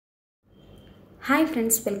Hi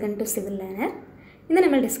friends, welcome to Civil Learner. ഇന്ന്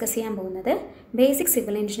നമ്മൾ discuss ചെയ്യാൻ പോകുന്നത് basic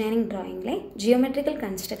civil engineering ഡ്രോയിങ്ങിലെ geometrical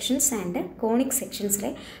constructions and conic സെക്ഷൻസിലെ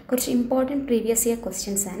കുറച്ച് ഇമ്പോർട്ടൻറ്റ് പ്രീവിയസ് ഇയർ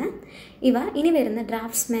ക്വസ്റ്റ്യൻസ് ആണ്. ഇവ ഇനി വരുന്ന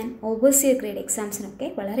ഡ്രാഫ്റ്റ്സ്മാൻ ഓവർസിയർ ഗ്രേഡ് എക്സാംസിനൊക്കെ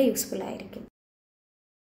വളരെ യൂസ്ഫുൾ ആയിരിക്കും.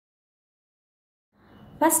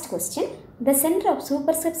 First question, the center of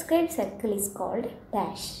supersubscribed circle is called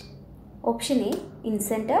dash. Option A,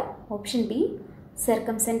 incenter. Option B,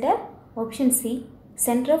 circumcenter. Option C,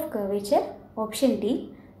 center of curvature. Option D,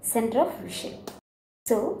 center of vision.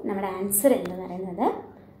 So, our answer is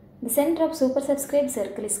the center of supersubscribed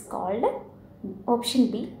circle is called option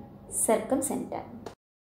B, circumcenter.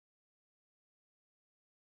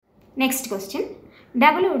 Next question,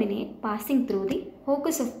 double ordinate passing through the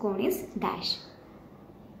focus of cone is dash.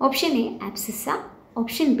 Option A, abscissa.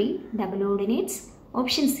 Option B, double ordinates.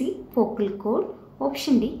 Option C, focal chord.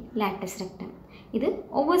 Option D, latus rectum. This is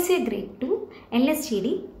Overseer Grade 2 LSGD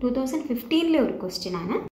 2015 ഒരു question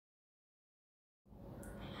ആണ്.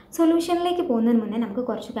 സൊല്യൂഷനിലേക്ക് പോകുന്നതിന് മുന്നേ നമുക്ക്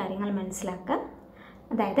കുറച്ച് കാര്യങ്ങൾ മനസ്സിലാക്കാം.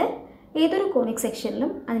 അതായത് ഏതൊരു കോണിക്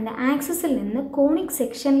സെക്ഷനിലും അതിൻ്റെ ആക്സിസിൽ നിന്ന് കോണിക്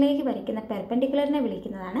സെക്ഷനിലേക്ക് വരയ്ക്കുന്ന പെർപെൻഡിക്കുലറിനെ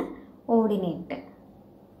വിളിക്കുന്നതാണ് ഓർഡിനേറ്റ്.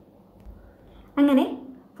 അങ്ങനെ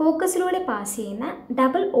ഫോക്കസിലൂടെ പാസ് ചെയ്യുന്ന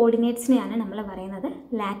ഡബിൾ ഓർഡിനേറ്റ്സിനെയാണ് നമ്മൾ പറയുന്നത്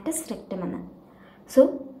ലാറ്റസ് റെക്റ്റം എന്ന്. സോ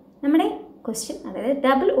നമ്മുടെ ക്വസ്റ്റ്യൻ അതായത്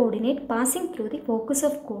double ordinate passing through the focus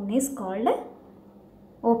of cone is called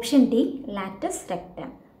option D latus rectum.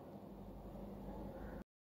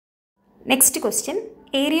 Next question,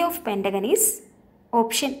 area of pentagon is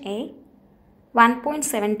option A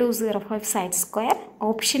 1.7205 side square.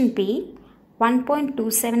 Option B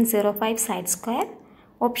 1.2705 side square.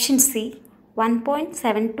 Option C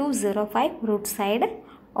 1.7205 root side.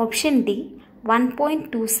 Option D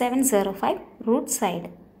 1.2705 root side.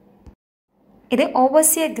 ഇത്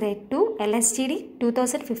overseer grade 2 LSGD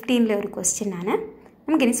 2015 ഒരു question ആണ്.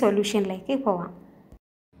 നമുക്കിനി സൊല്യൂഷനിലേക്ക് പോവാം.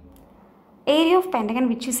 Area of pentagon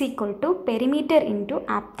which is equal to perimeter into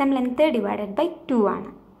ആപ്തം length divided by 2 ആണ്.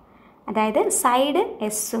 അതായത് side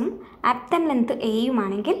എസ്സും ആപ്തം length എയും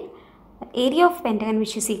ആണെങ്കിൽ area of pentagon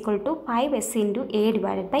which is equal to 5s into A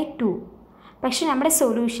divided by 2. പക്ഷേ നമ്മുടെ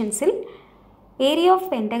സൊല്യൂഷൻസിൽ ഏരിയ ഓഫ്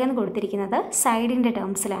പെൻറ്റഗൺ കൊടുത്തിരിക്കുന്നത് സൈഡിൻ്റെ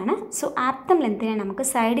ടേംസിലാണ്. സോ ആപ്തം ലെങ്തിനെ നമുക്ക്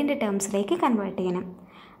സൈഡിൻ്റെ ടേംസിലേക്ക് കൺവേർട്ട് ചെയ്യണം.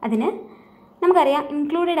 അതിന് നമുക്കറിയാം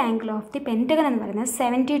included angle of the pentagon എന്ന് പറയുന്നത്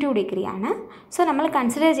 72 ഡിഗ്രി ആണ്. സോ നമ്മൾ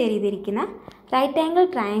കൺസിഡർ ചെയ്തിരിക്കുന്ന റൈറ്റ് ആംഗിൾ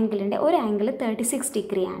ട്രയാങ്കിളിൻ്റെ ഒരു ആംഗിൾ 36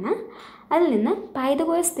 ഡിഗ്രി ആണ്. അതിൽ നിന്ന്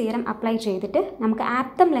പൈതഗോറസ് തിയറം അപ്ലൈ ചെയ്തിട്ട് നമുക്ക്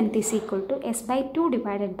ആപ്തം length is equal to s/2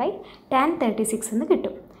 divided by tan 36 എന്ന്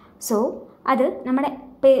കിട്ടും. സോ അത് നമ്മുടെ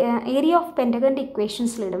area of പെൻറ്റഗണിൻ്റെ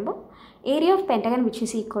ഇക്വേഷൻസിലിടുമ്പോൾ area of pentagon which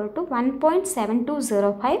is equal to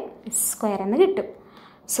 1.7205 square എന്ന് കിട്ടും.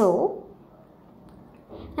 സോ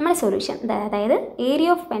നമ്മുടെ സൊല്യൂഷൻ അതായത് area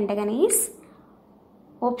of pentagon is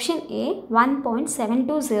option A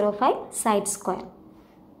 1.7205 side square.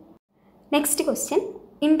 Next question,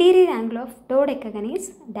 interior angle of ഡോഡെക്കഗൺ is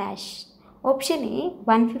dash. Option A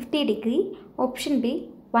 150 degree. Option B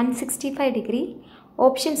 165 degree.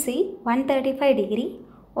 Option C 135 degree.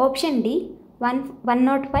 Option D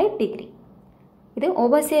 105 degree. ഇത്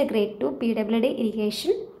overseer grade 2 PWD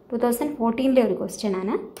irrigation 2014 ഒരു question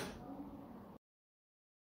ആണ്.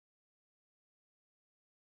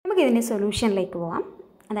 നമുക്കിതിൻ്റെ സൊല്യൂഷനിലേക്ക് പോകാം.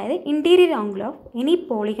 അതായത് interior angle of any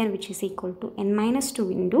polygon which is equal to n-2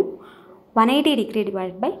 into 180 degree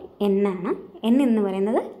divide by n ആണ്. n എന്ന്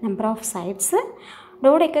പറയുന്നത് number of sides.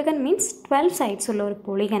 ഡോഡെക്കഗൺ means 12 sides ഉള്ള ഒരു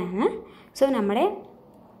പോളിഗനാണ്. സോ നമ്മുടെ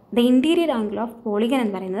the interior angle of polygon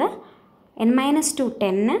എന്ന് പറയുന്നത് n-2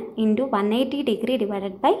 10 into 180 degree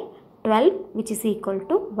divided by 12 which is equal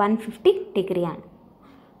to 150 ഡിഗ്രിയാണ്.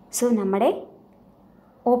 So നമ്മുടെ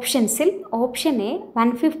ഓപ്ഷൻസിൽ ഓപ്ഷൻ എ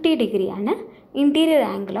 150 ഡിഗ്രിയാണ് interior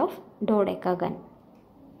angle of ഡോഡെക്കഗൺ.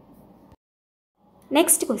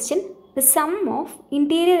 Next question, the sum of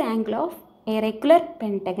interior angle of A regular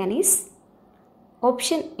pentagon is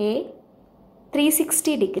option A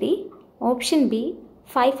 360 degree. Option B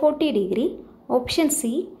 540 degree. Option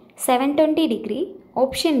C 720 degree.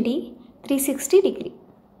 Option D 360 degree.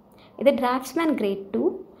 ഇത് draughtsman grade 2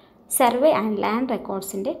 survey and land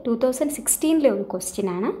റെക്കോർഡ്സിൻ്റെ 2016 ഒരു question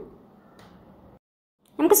ആണ്.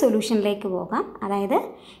 നമുക്ക് സൊല്യൂഷനിലേക്ക് പോകാം. അതായത്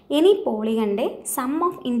any പോളിഗണിൻ്റെ some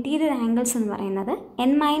of interior angles എന്ന് പറയുന്നത്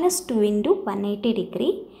n-2 into 180 degree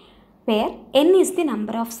wear n is the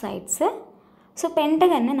number of sides. So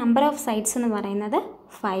പെൻറ്റഗണിന് number of sides എന്ന് പറയുന്നത്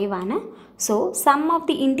 5 ആണ്. So some of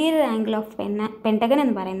the interior angle of pentagon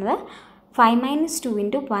എന്ന് പറയുന്നത് 5-2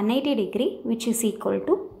 into 180 degree which is equal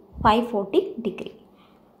to 540 degree.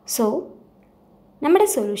 So നമ്മുടെ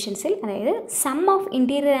സൊല്യൂഷൻസിൽ അതായത് some of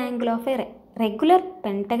interior angle of A regular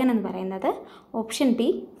pentagon എന്ന് പറയുന്നത് option B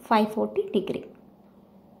 540 degree.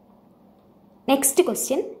 Next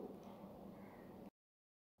question,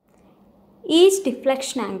 each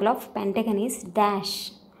deflection angle of pentagon is dash.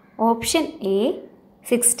 Option A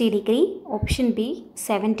 60 degree, option B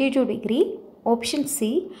 72 degree, option C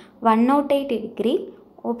 108 degree,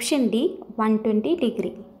 option D 120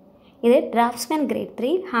 degree. ഇത് draughtsman grade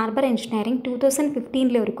 3 harbour engineering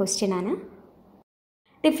 2015 ഒരു question ആണ്.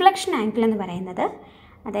 Deflection angle എന്ന് പറയുന്നത്,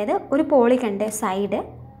 അതായത് ഒരു പോളിഗണിൻ്റെ side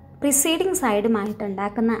preceding സൈഡുമായിട്ട്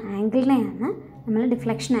ഉണ്ടാക്കുന്ന ആംഗിളിനെയാണ് നമ്മൾ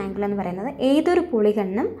deflection angle എന്ന് പറയുന്നത്. ഏതൊരു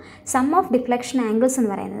പോളിഗണിനും സം ഓഫ് ഡിഫ്ലക്ഷൻ ആംഗിൾസ്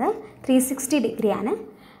എന്ന് പറയുന്നത് 360 ഡിഗ്രിയാണ്.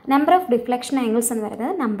 നമ്പർ ഓഫ് ഡിഫ്ലക്ഷൻ ആംഗിൾസ് എന്ന്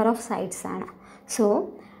പറയുന്നത് നമ്പർ ഓഫ് സൈഡ്സ് ആണ്. സോ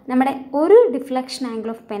നമ്മുടെ ഒരു ഡിഫ്ലക്ഷൻ ആംഗിൾ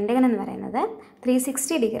ഓഫ് പെൻറ്റഗൺ എന്ന് പറയുന്നത്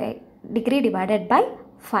 360 degree divided by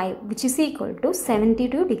 5 which is equal to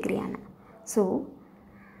 72 ഡിഗ്രിയാണ്. സോ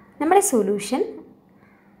നമ്മുടെ solution,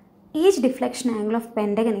 each deflection angle of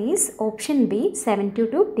pentagon is option B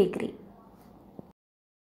 72 degree.